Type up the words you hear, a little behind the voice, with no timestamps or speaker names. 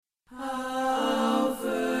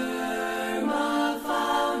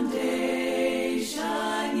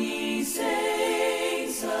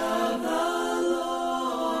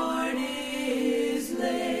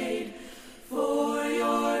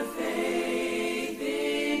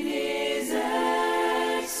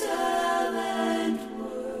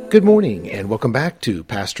Good morning, and welcome back to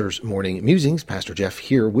Pastor's Morning Musings. Pastor Jeff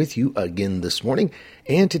here with you again this morning,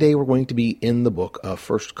 and today we're going to be in the book of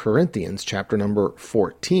 1 Corinthians, chapter number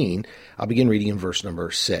 14. I'll begin reading in verse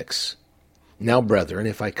number 6. Now, brethren,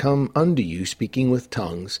 if I come unto you speaking with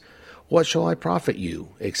tongues, what shall I profit you,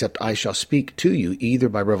 except I shall speak to you either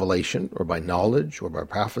by revelation, or by knowledge, or by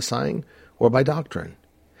prophesying, or by doctrine?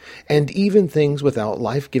 And even things without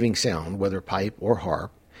life-giving sound, whether pipe or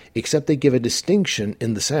harp, except they give a distinction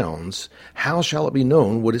in the sounds, how shall it be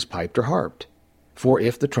known what is piped or harped? For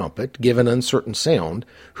if the trumpet give an uncertain sound,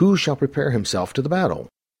 who shall prepare himself to the battle?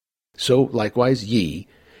 So likewise ye,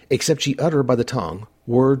 except ye utter by the tongue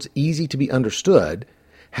words easy to be understood,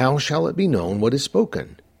 how shall it be known what is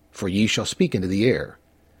spoken? For ye shall speak into the air.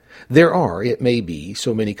 There are, it may be,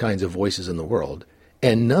 so many kinds of voices in the world,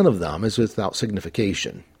 and none of them is without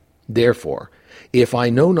signification. Therefore, if I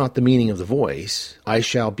know not the meaning of the voice, I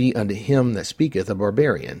shall be unto him that speaketh a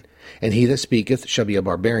barbarian, and he that speaketh shall be a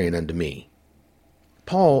barbarian unto me.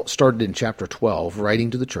 Paul started in chapter 12 writing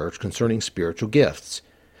to the church concerning spiritual gifts.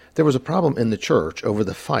 There was a problem in the church over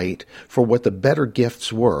the fight for what the better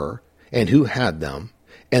gifts were, and who had them,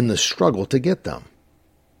 and the struggle to get them.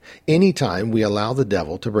 Any time we allow the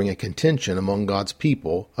devil to bring a contention among God's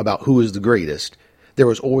people about who is the greatest, there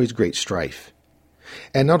was always great strife.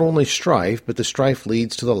 And not only strife, but the strife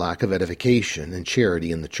leads to the lack of edification and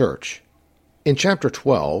charity in the church. In chapter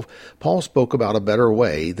 12, Paul spoke about a better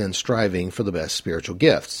way than striving for the best spiritual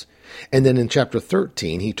gifts. And then in chapter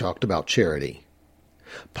 13, he talked about charity.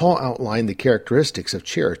 Paul outlined the characteristics of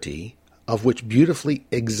charity, of which beautifully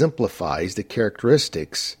exemplifies the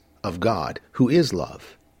characteristics of God, who is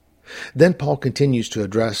love. Then Paul continues to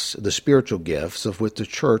address the spiritual gifts of which the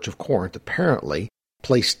church of Corinth apparently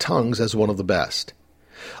placed tongues as one of the best.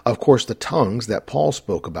 Of course, the tongues that Paul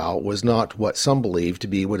spoke about was not what some believe to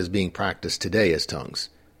be what is being practiced today as tongues.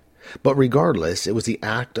 But regardless, it was the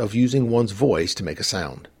act of using one's voice to make a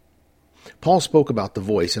sound. Paul spoke about the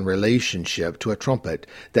voice in relationship to a trumpet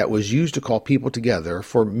that was used to call people together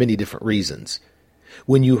for many different reasons.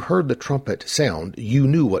 When you heard the trumpet sound, you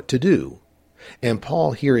knew what to do. And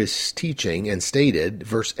Paul here is teaching and stated,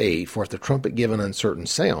 verse 8, For if the trumpet give an uncertain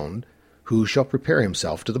sound, who shall prepare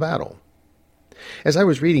himself to the battle? As I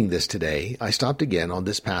was reading this today, I stopped again on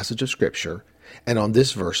this passage of Scripture, and on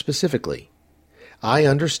this verse specifically. I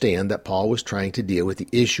understand that Paul was trying to deal with the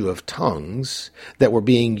issue of tongues that were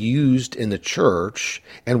being used in the church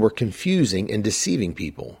and were confusing and deceiving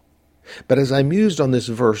people. But as I mused on this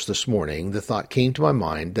verse this morning, the thought came to my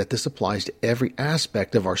mind that this applies to every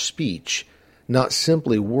aspect of our speech, not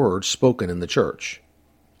simply words spoken in the church.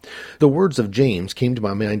 The words of James came to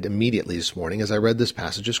my mind immediately this morning as I read this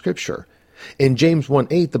passage of Scripture. In James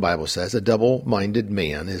 1:8, the Bible says, A double-minded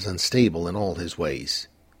man is unstable in all his ways.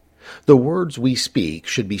 The words we speak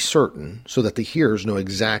should be certain so that the hearers know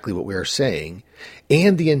exactly what we are saying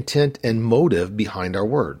and the intent and motive behind our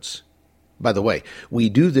words. By the way, we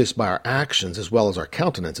do this by our actions as well as our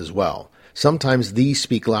countenance as well. Sometimes these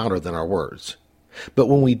speak louder than our words. But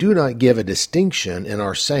when we do not give a distinction in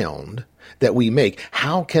our sound that we make,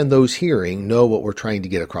 how can those hearing know what we're trying to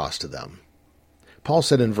get across to them? Paul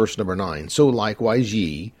said in verse number 9, So likewise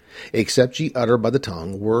ye, except ye utter by the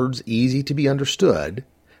tongue words easy to be understood,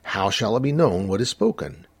 how shall it be known what is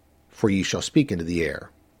spoken? For ye shall speak into the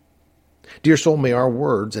air. Dear soul, may our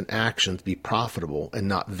words and actions be profitable and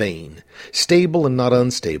not vain, stable and not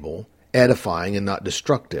unstable, edifying and not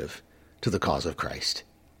destructive to the cause of Christ.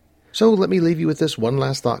 So let me leave you with this one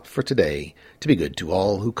last thought for today, to be good to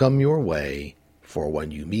all who come your way, for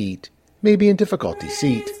when you meet, may be in difficulty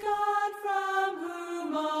seat,